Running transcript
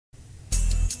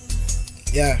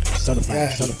Yeah. Certified,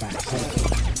 Yeah. certified.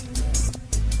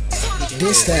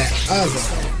 This, that, other.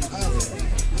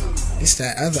 It's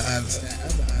that other.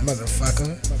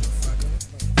 Motherfucker.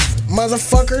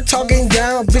 Motherfucker talking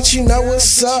down, bitch, you know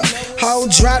what's up. Hoe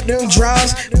drop them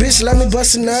draws, bitch, let me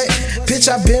bust a nut. Bitch,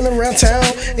 I been around town,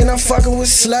 and I'm fucking with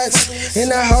sluts. And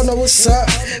that hoe know what's up.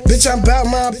 Bitch, I'm about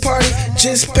my party,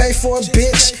 just pay for a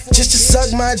bitch, just to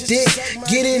suck my dick.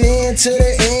 Get it in to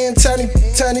the end, tiny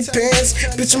pants.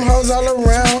 Bitch, I'm hoes all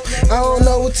around, I don't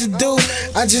know what to do,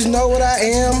 I just know what I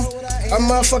am. I'm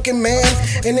a motherfucking man,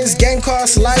 and this game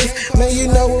costs life. Man, you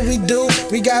know what we do.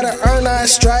 We gotta earn our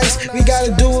stripes. We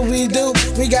gotta do what we do.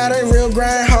 We gotta real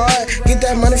grind hard. Get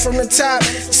that money from the top.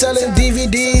 Selling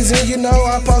DVDs, and you know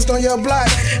I post on your block.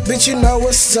 Bitch, you know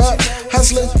what's up.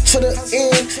 Hustling to the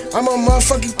end. I'm a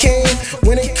motherfucking king.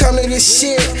 When it come to this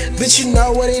shit, bitch, you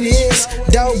know what it is.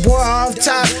 Dope boy off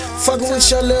top. Fucking with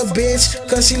your little bitch,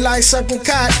 cause she like sucking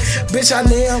cock. Bitch, I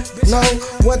damn know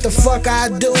what the fuck I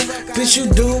do. Bitch,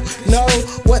 you do know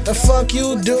what the fuck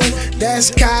you do.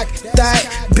 That's cock, that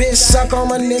bitch, suck on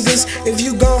my niggas. If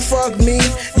you gon' fuck me,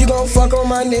 you gon' fuck on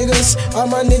my niggas. All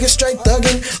my niggas straight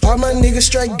thuggin', all my niggas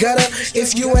straight gutter.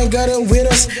 If you ain't gutter with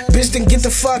us, bitch, then get the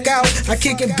fuck out. I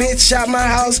kick a bitch out my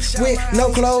house with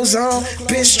no clothes on.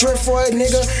 Bitch, strip for a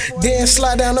nigga, then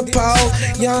slide down the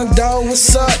pole. Young Doe,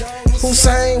 what's up?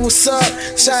 Hussein, what's up?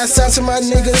 Shouts out to my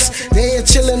niggas, they here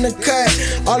chillin' the cut.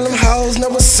 All them hoes know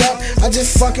what's up, I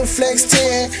just fucking flex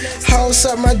 10. Hoes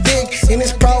up my dick, and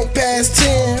it's probably past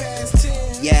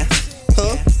 10. Yeah,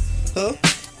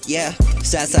 yeah.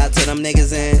 Shouts out to them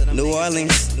niggas in New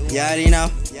Orleans, you already know.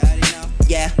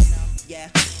 Yeah,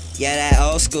 that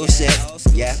old school shit.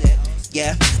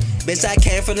 Yeah. Bitch, I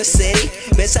came from the city,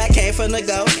 bitch, I came from the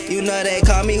go. You know they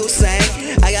call me Hussein.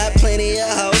 I got plenty of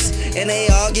hoes, and they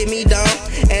all get me down,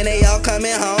 and they all coming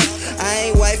home.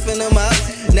 I ain't wifing them up,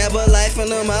 never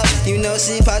lifing them up. You know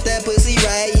she pop that pussy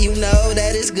right, you know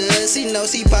that it's good. She know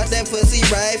she pop that pussy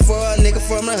right for a nigga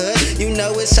from the hood. You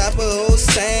know it's Chopper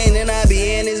Hussein, and I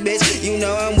be in this bitch. You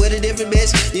know I'm with a different bitch,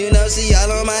 you know she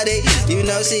all on my dick. You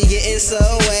know she getting so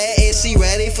wet, and she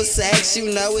ready for sex.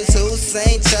 You know it's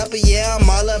Hussein Chopper, yeah, I'm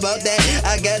all about that.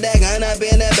 I got that gun up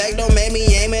in the back, don't make me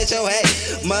aim at your head.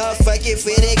 Motherfucking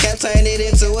fitted, kept turn it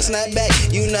into a snapback.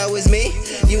 You know it's me,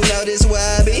 you know this where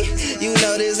I be. You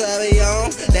know this I be on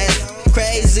that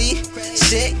crazy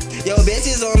shit. Yo, bitch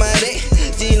is on my dick.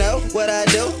 Do you know what I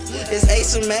do? It's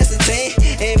Ace from Master 10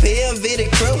 and PMV the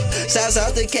crew. Shouts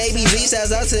out to KBZ,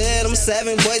 shouts out to them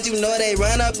 7 boys. You know they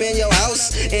run up in your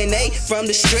house and they from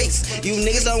the streets. You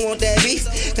niggas don't want that beef,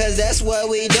 cause that's what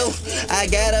we do. I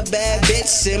got a bad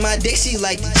bitch and my dick she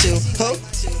like to chew.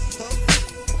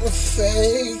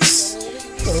 Fakes,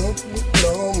 hope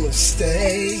no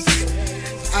mistake.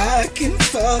 I can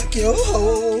fuck your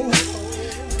hoe,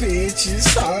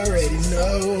 bitches already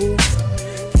know.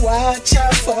 Watch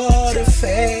out for the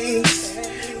fakes,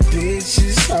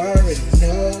 bitches already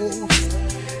know.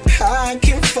 I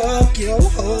can fuck your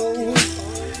hoe,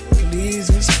 please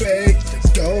respect the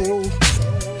goal.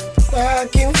 I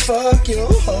can fuck your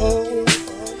hoe,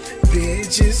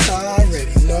 bitches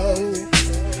already know.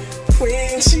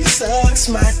 When she sucks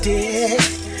my dick,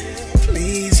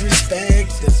 please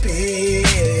respect the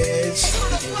bitch.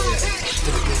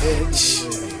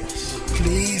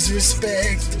 Please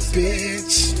respect the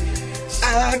bitch.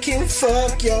 I can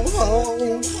fuck your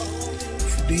hoe.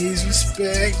 Please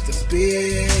respect the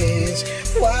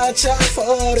bitch. Watch out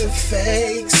for the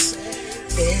fakes,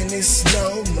 and it's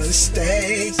no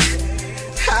mistake.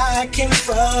 I can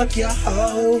fuck your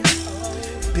hoe,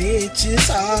 bitches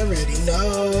already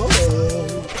know.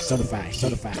 Certified.